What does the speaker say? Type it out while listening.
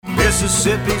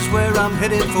Mississippi's where I'm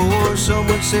headed for.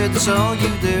 Someone said they saw you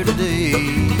there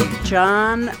today.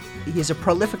 John, he's a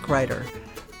prolific writer,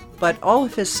 but all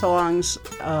of his songs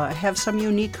have some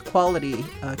unique quality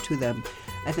to them.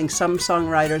 I think some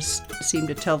songwriters seem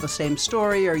to tell the same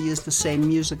story or use the same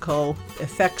musical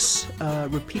effects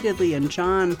repeatedly, and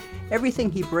John,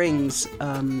 everything he brings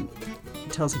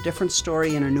tells a different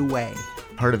story in a new way.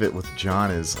 Part of it with John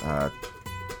is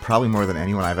probably more than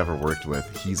anyone I've ever worked with,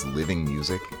 he's living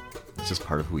music. It's just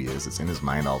part of who he is. It's in his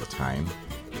mind all the time.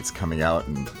 It's coming out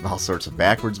in all sorts of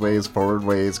backwards ways, forward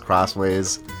ways, cross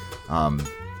ways. And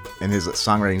his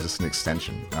songwriting is just an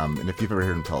extension. And if you've ever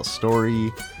heard him tell a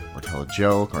story or tell a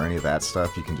joke or any of that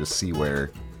stuff, you can just see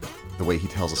where the way he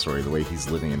tells a story, the way he's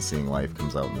living and seeing life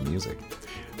comes out in the music.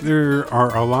 There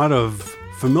are a lot of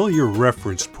familiar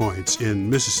reference points in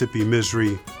Mississippi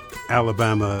Misery,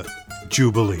 Alabama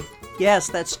Jubilee. Yes,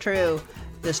 that's true.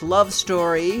 This love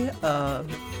story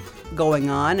going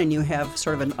on, and you have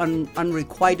sort of an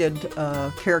unrequited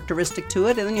characteristic to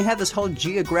it, and then you have this whole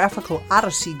geographical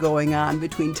odyssey going on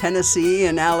between Tennessee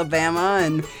and Alabama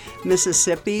and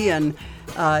Mississippi, and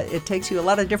it takes you a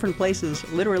lot of different places,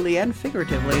 literally and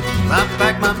figuratively. I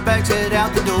pack my bags, head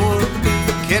out the door,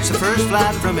 catch the first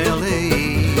flight from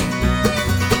L.A.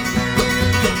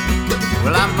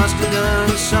 Well, I must have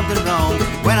done something wrong.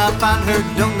 When I find her,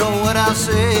 don't know what I'll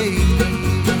say.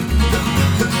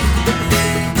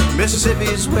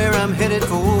 Mississippi's where I'm headed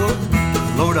for.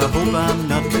 Lord, I hope I'm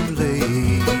not too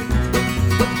late.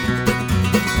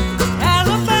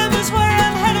 Alabama's where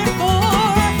I'm headed for.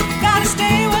 Gotta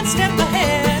stay one step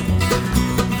ahead.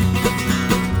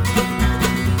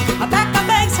 I pack my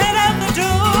bags, head out the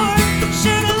door.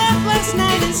 Should've left last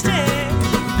night instead.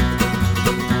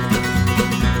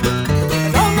 I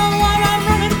don't know what I'm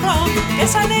running from.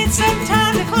 Guess I need some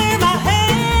time to clear my head.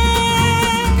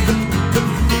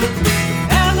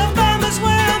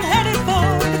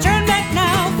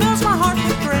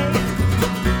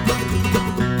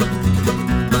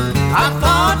 I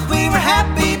thought we were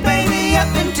happy, baby,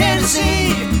 up in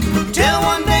Tennessee, till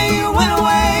one day you went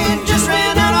away and just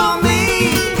ran out on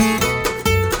me.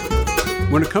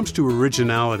 When it comes to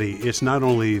originality, it's not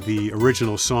only the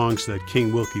original songs that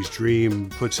King Wilkie's Dream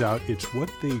puts out, it's what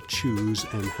they choose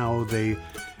and how they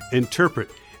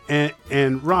interpret.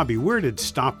 And Robbie, where did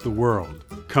Stop the World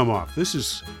come off? This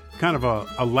is kind of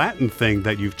a Latin thing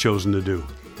that you've chosen to do.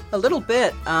 A little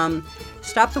bit.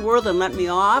 Stop the World and Let Me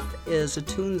Off is a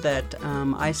tune that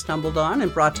I stumbled on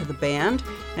and brought to the band.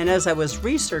 And as I was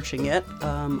researching it,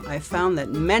 I found that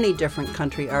many different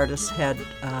country artists had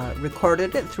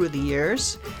recorded it through the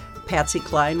years. Patsy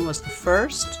Cline was the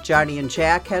first, Johnny and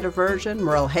Jack had a version,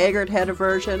 Merle Haggard had a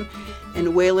version, and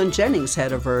Waylon Jennings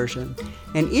had a version.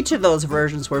 And each of those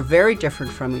versions were very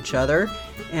different from each other.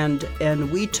 And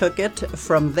we took it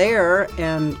from there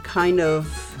and kind of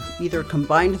either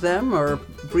combined them or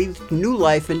breathed new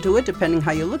life into it, depending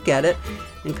how you look at it,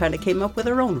 and kind of came up with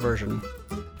our own version.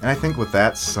 And I think with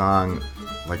that song,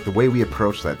 like the way we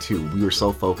approached that too, we were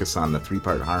so focused on the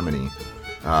three-part harmony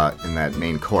in that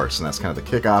main chorus, and that's kind of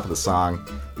the kickoff of the song.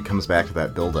 It comes back to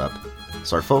that build-up.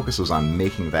 So our focus was on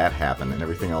making that happen, and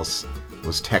everything else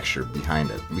was texture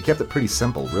behind it. And we kept it pretty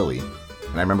simple, really.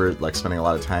 And I remember like spending a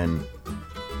lot of time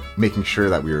making sure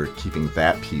that we were keeping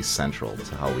that piece central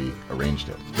to how we arranged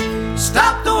it.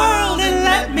 Stop the world and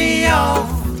let me off.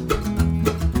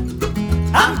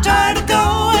 I'm tired of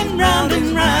going round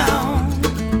and round.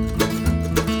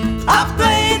 I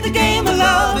played the game of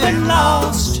love and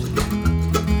lost.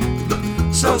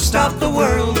 So stop the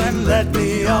world and let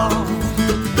me off.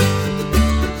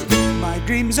 My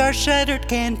dreams are shattered,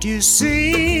 can't you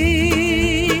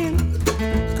see?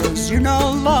 'Cause you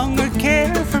no longer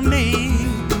care for me.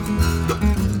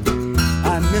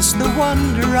 I miss the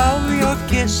wonder of your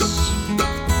kiss.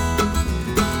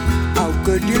 How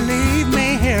could you leave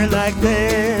me here like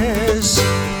this?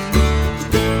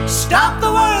 Stop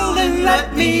the world and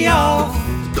let me off.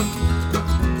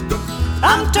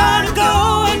 I'm tired of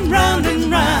going round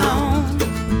and round.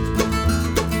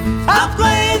 I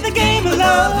played the game of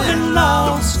love and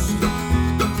lost.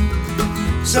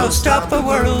 So stop the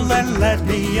world and let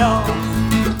me off.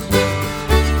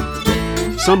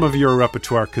 Some of your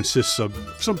repertoire consists of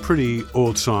some pretty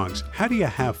old songs. How do you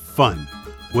have fun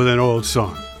with an old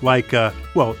song? Like,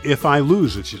 If I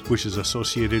Lose, which is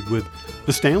associated with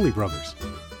the Stanley Brothers.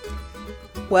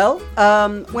 Well,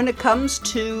 when it comes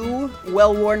to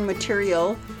well-worn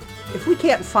material, if we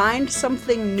can't find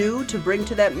something new to bring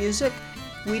to that music,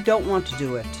 we don't want to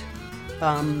do it.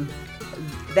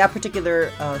 That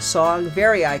particular song,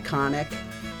 very iconic,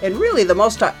 and really the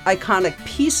most iconic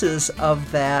pieces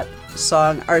of that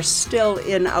song are still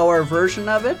in our version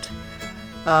of it.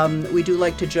 We do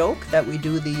like to joke that we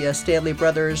do the Stanley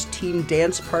Brothers Teen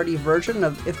Dance Party version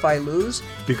of If I Lose.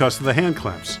 Because of the hand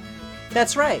claps.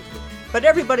 That's right. But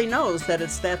everybody knows that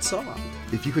it's that song.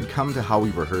 If you could come to how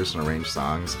we rehearse and arrange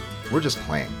songs, we're just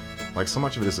playing. Like, so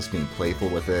much of it is just being playful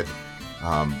with it.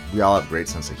 We all have a great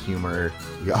sense of humor.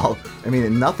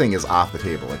 Nothing is off the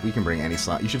table. Like, we can bring any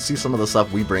song. You should see some of the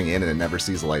stuff we bring in and it never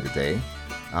sees the light of day.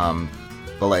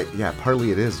 But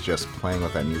partly it is just playing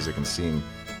with that music and seeing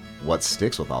what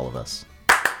sticks with all of us.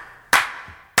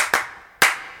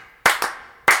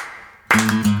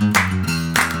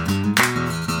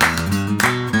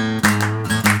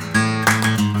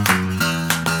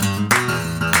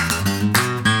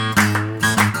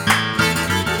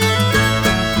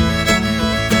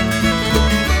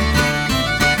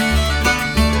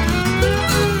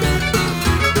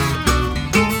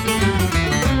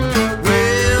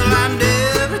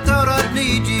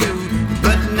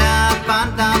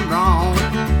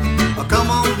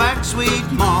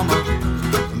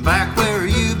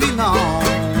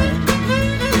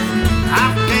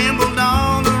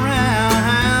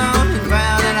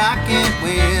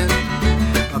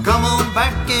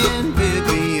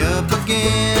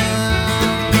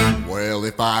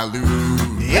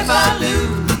 If I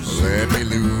lose, let me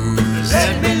lose.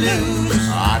 Let me lose.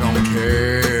 I don't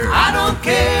care. I don't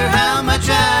care how much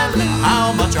I lose.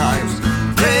 How much I lose.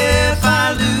 If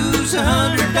I lose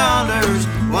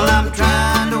 $100, well, I'm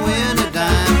trying to win a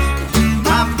dime.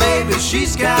 My baby,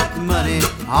 she's got money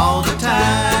all the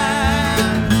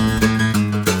time.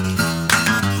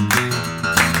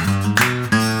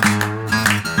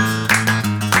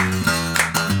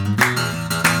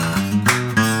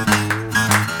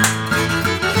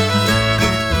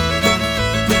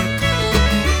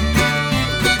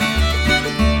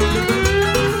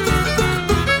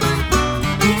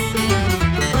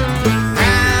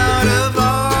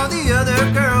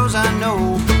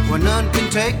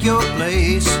 Take your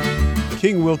place.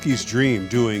 King Wilkie's Dream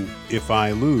doing If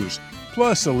I Lose,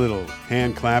 plus a little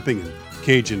hand clapping and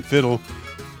Cajun fiddle.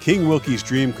 King Wilkie's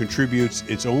Dream contributes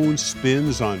its own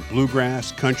spins on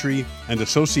bluegrass, country, and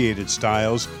associated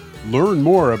styles. Learn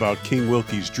more about King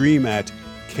Wilkie's Dream at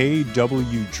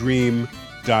kwdream.com.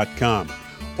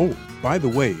 Oh, by the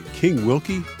way, King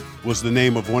Wilkie was the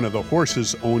name of one of the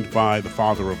horses owned by the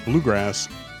father of bluegrass,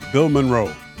 Bill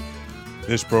Monroe.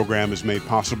 This program is made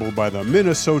possible by the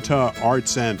Minnesota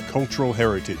Arts and Cultural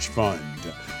Heritage Fund.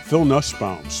 Phil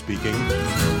Nussbaum speaking.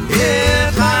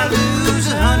 If I lose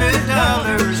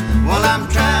 $100, well, I'm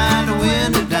trying to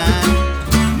win a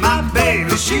dime. My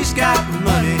baby, she's got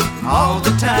money all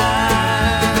the time.